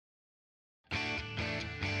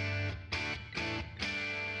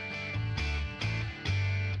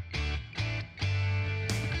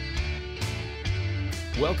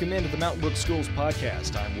Welcome into the Mountain Brook Schools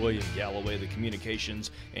podcast. I'm William Galloway, the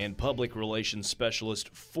Communications and Public Relations Specialist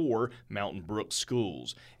for Mountain Brook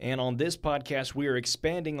Schools. And on this podcast, we are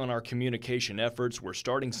expanding on our communication efforts. We're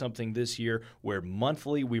starting something this year where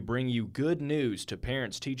monthly we bring you good news to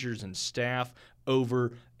parents, teachers, and staff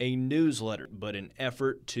over a newsletter, but in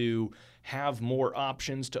effort to have more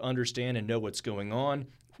options to understand and know what's going on,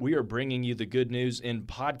 we are bringing you the good news in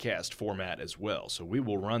podcast format as well. So we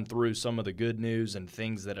will run through some of the good news and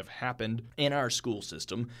things that have happened in our school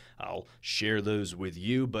system. I'll share those with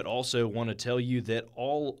you, but also want to tell you that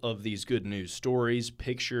all of these good news stories,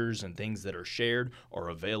 pictures, and things that are shared are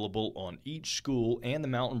available on each school and the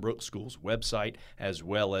Mountain Brook Schools website, as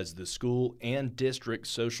well as the school and district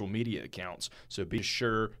social media accounts. So be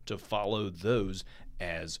sure to follow those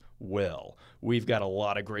as well. We've got a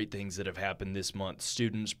lot of great things that have happened this month.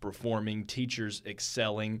 Students performing, teachers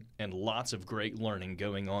excelling, and lots of great learning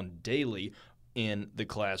going on daily in the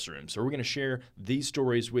classroom. So we're going to share these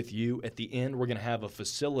stories with you. At the end, we're going to have a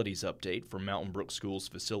facilities update from Mountain Brook Schools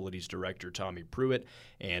Facilities Director Tommy Pruitt.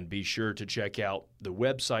 And be sure to check out the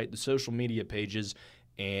website, the social media pages,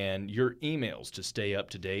 and your emails to stay up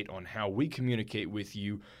to date on how we communicate with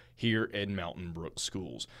you here at Mountain Brook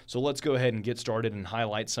Schools. So let's go ahead and get started and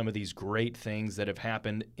highlight some of these great things that have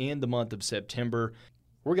happened in the month of September.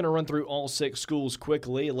 We're going to run through all 6 schools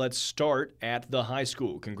quickly. Let's start at the high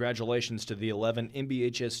school. Congratulations to the 11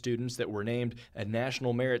 MBHS students that were named a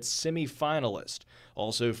National Merit semifinalist.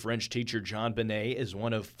 Also, French teacher John Benet is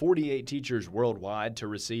one of 48 teachers worldwide to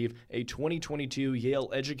receive a 2022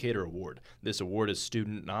 Yale Educator Award. This award is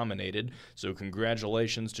student nominated, so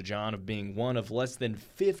congratulations to John of being one of less than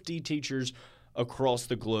 50 teachers across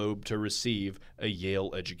the globe to receive a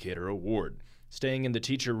Yale Educator Award. Staying in the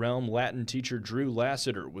teacher realm, Latin teacher Drew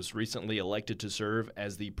Lassiter was recently elected to serve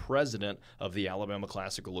as the president of the Alabama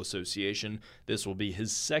Classical Association. This will be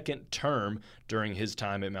his second term during his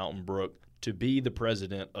time at Mountain Brook to be the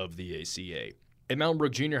president of the ACA. At Mountain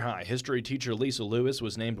Brook Junior High, history teacher Lisa Lewis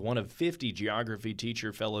was named one of 50 Geography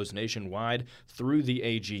Teacher Fellows nationwide through the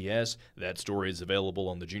AGS. That story is available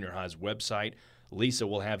on the junior high's website. Lisa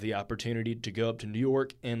will have the opportunity to go up to New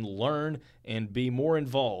York and learn and be more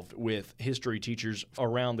involved with history teachers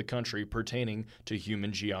around the country pertaining to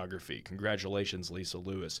human geography. Congratulations, Lisa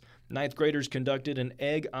Lewis. Ninth graders conducted an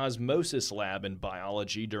egg osmosis lab in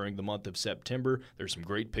biology during the month of September. There's some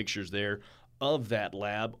great pictures there of that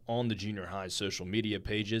lab on the junior high social media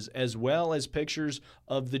pages, as well as pictures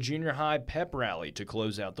of the junior high pep rally to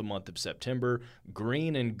close out the month of September.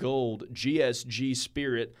 Green and gold GSG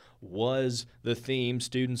spirit was the theme.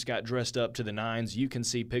 Students got dressed up to the nines. You can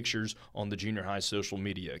see pictures on the junior high social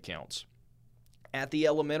media accounts. At the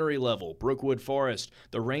elementary level, Brookwood Forest,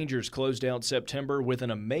 the Rangers closed out September with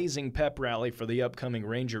an amazing pep rally for the upcoming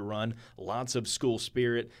Ranger run. Lots of school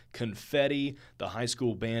spirit, confetti. The high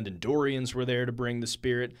school band and Dorians were there to bring the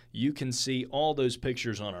spirit. You can see all those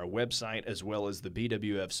pictures on our website, as well as the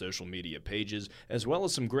BWF social media pages, as well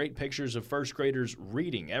as some great pictures of first graders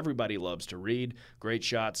reading. Everybody loves to read. Great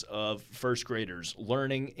shots of first graders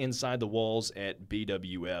learning inside the walls at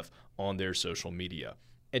BWF on their social media.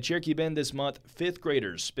 At Cherokee Bend this month, 5th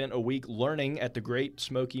graders spent a week learning at the Great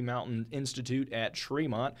Smoky Mountain Institute at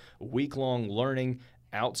Tremont, a week-long learning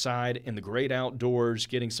outside in the great outdoors,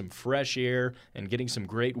 getting some fresh air and getting some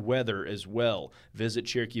great weather as well. Visit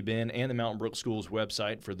Cherokee Bend and the Mountain Brook Schools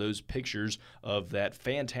website for those pictures of that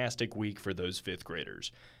fantastic week for those 5th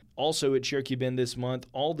graders. Also at Cherokee Bend this month,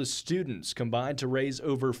 all the students combined to raise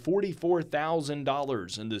over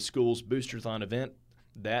 $44,000 in the school's Boosterthon event.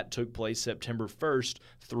 That took place September 1st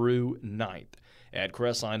through 9th. At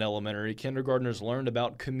Crestline Elementary, kindergartners learned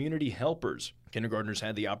about community helpers. Kindergartners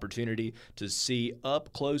had the opportunity to see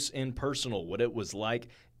up close and personal what it was like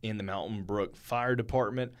in the Mountain Brook Fire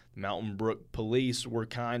Department. Mountain Brook Police were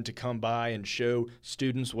kind to come by and show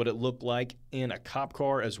students what it looked like in a cop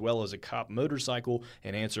car as well as a cop motorcycle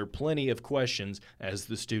and answer plenty of questions as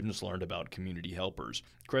the students learned about community helpers.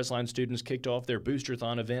 Crestline students kicked off their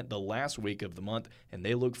Boosterthon event the last week of the month, and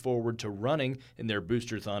they look forward to running in their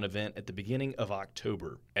Boosterthon event at the beginning of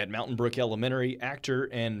October. At Mountain Brook Elementary, actor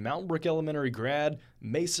and Mountain Brook Elementary grad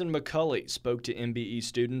Mason McCulley spoke to MBE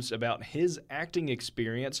students about his acting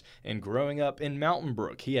experience and growing up in Mountain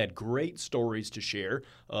Brook. He had great stories to share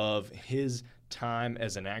of his time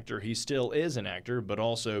as an actor. He still is an actor, but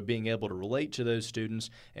also being able to relate to those students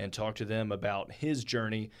and talk to them about his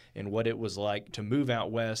journey and what it was like to move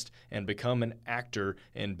out west and become an actor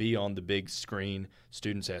and be on the big screen.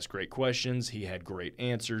 Students asked great questions. He had great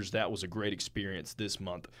answers. That was a great experience this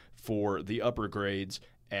month for the upper grades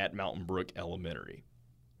at Mountain Brook Elementary.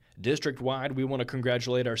 District-wide, we want to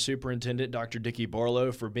congratulate our superintendent, Dr. Dickie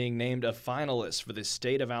Barlow, for being named a finalist for the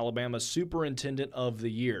State of Alabama Superintendent of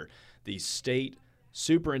the Year. The State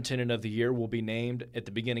Superintendent of the Year will be named at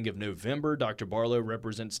the beginning of November. Dr. Barlow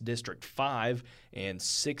represents District 5 and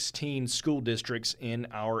 16 school districts in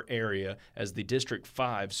our area as the District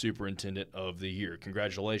 5 Superintendent of the Year.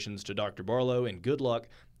 Congratulations to Dr. Barlow and good luck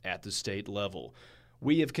at the state level.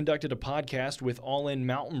 We have conducted a podcast with All In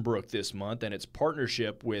Mountain Brook this month and its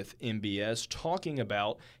partnership with MBS, talking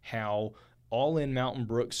about how All In Mountain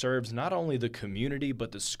Brook serves not only the community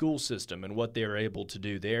but the school system and what they're able to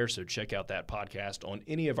do there. So check out that podcast on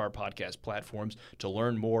any of our podcast platforms to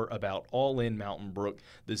learn more about All In Mountain Brook.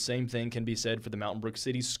 The same thing can be said for the Mountain Brook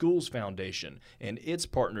City Schools Foundation and its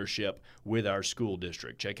partnership with our school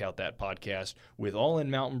district. Check out that podcast with All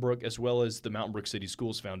In Mountain Brook as well as the Mountain Brook City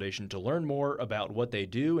Schools Foundation to learn more about what they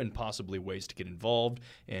do and possibly ways to get involved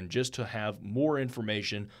and just to have more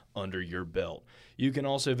information under your belt. You can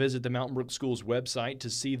also visit the Mountain Brook Schools website to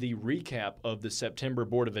see the recap of the September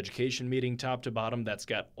Board of Education meeting top to bottom. That's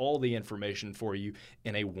got all the information for you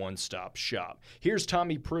in a one-stop shop. Here's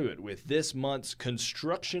Tommy Pruitt with this month's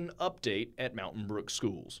construction update at Mountain Brook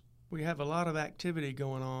Schools. We have a lot of activity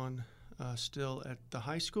going on still at the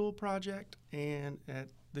high school project and at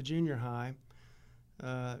the junior high.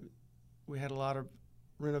 We had a lot of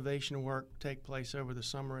renovation work take place over the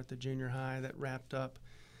summer at the junior high that wrapped up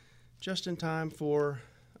just in time for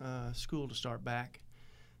school to start back.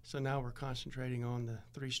 So now we're concentrating on the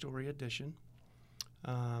 3-story addition.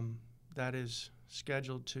 That is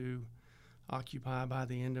scheduled to occupy by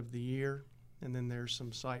the end of the year, and then there's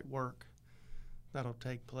some site work that'll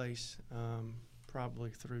take place probably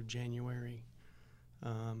through January,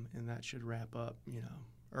 and that should wrap up,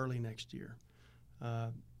 early next year.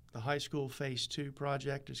 The high school Phase 2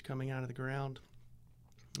 project is coming out of the ground.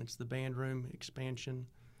 It's the band room expansion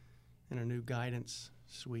and a new guidance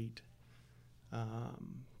suite.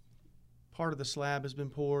 Part of the slab has been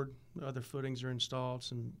poured, other footings are installed,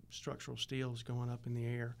 some structural steel is going up in the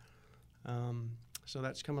air. So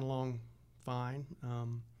that's coming along fine,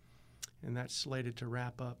 and that's slated to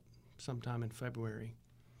wrap up sometime in February.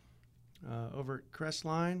 Over at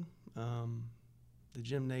Crestline, the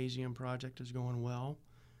gymnasium project is going well.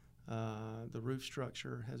 The roof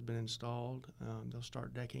structure has been installed. They'll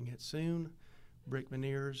start decking it soon. Brick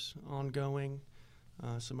veneers ongoing,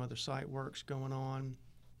 some other site works going on,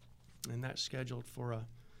 and that's scheduled for a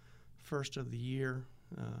first of the year,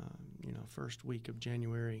 first week of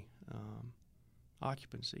January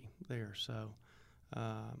occupancy there. So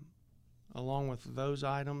along with those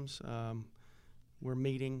items, we're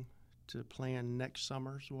meeting to plan next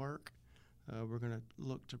summer's work. We're going to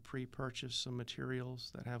look to pre-purchase some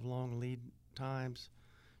materials that have long lead times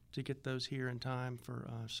to get those here in time for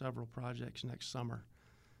several projects next summer.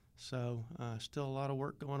 So still a lot of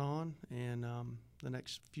work going on, and the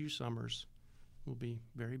next few summers will be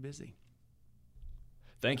very busy.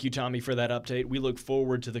 Thank you, Tommy, for that update. We look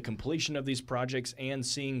forward to the completion of these projects and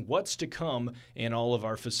seeing what's to come in all of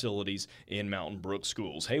our facilities in Mountain Brook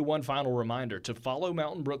Schools. Hey, one final reminder to follow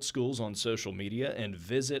Mountain Brook Schools on social media and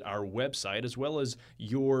visit our website as well as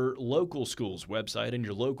your local school's website and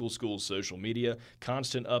your local school's social media.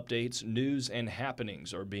 Constant updates, news, and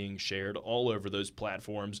happenings are being shared all over those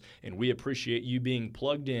platforms, and we appreciate you being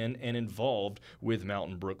plugged in and involved with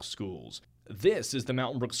Mountain Brook Schools. This is the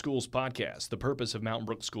Mountain Brook Schools Podcast. The purpose of Mountain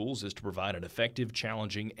Brook Schools is to provide an effective,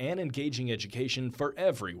 challenging, and engaging education for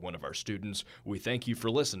every one of our students. We thank you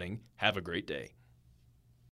for listening. Have a great day.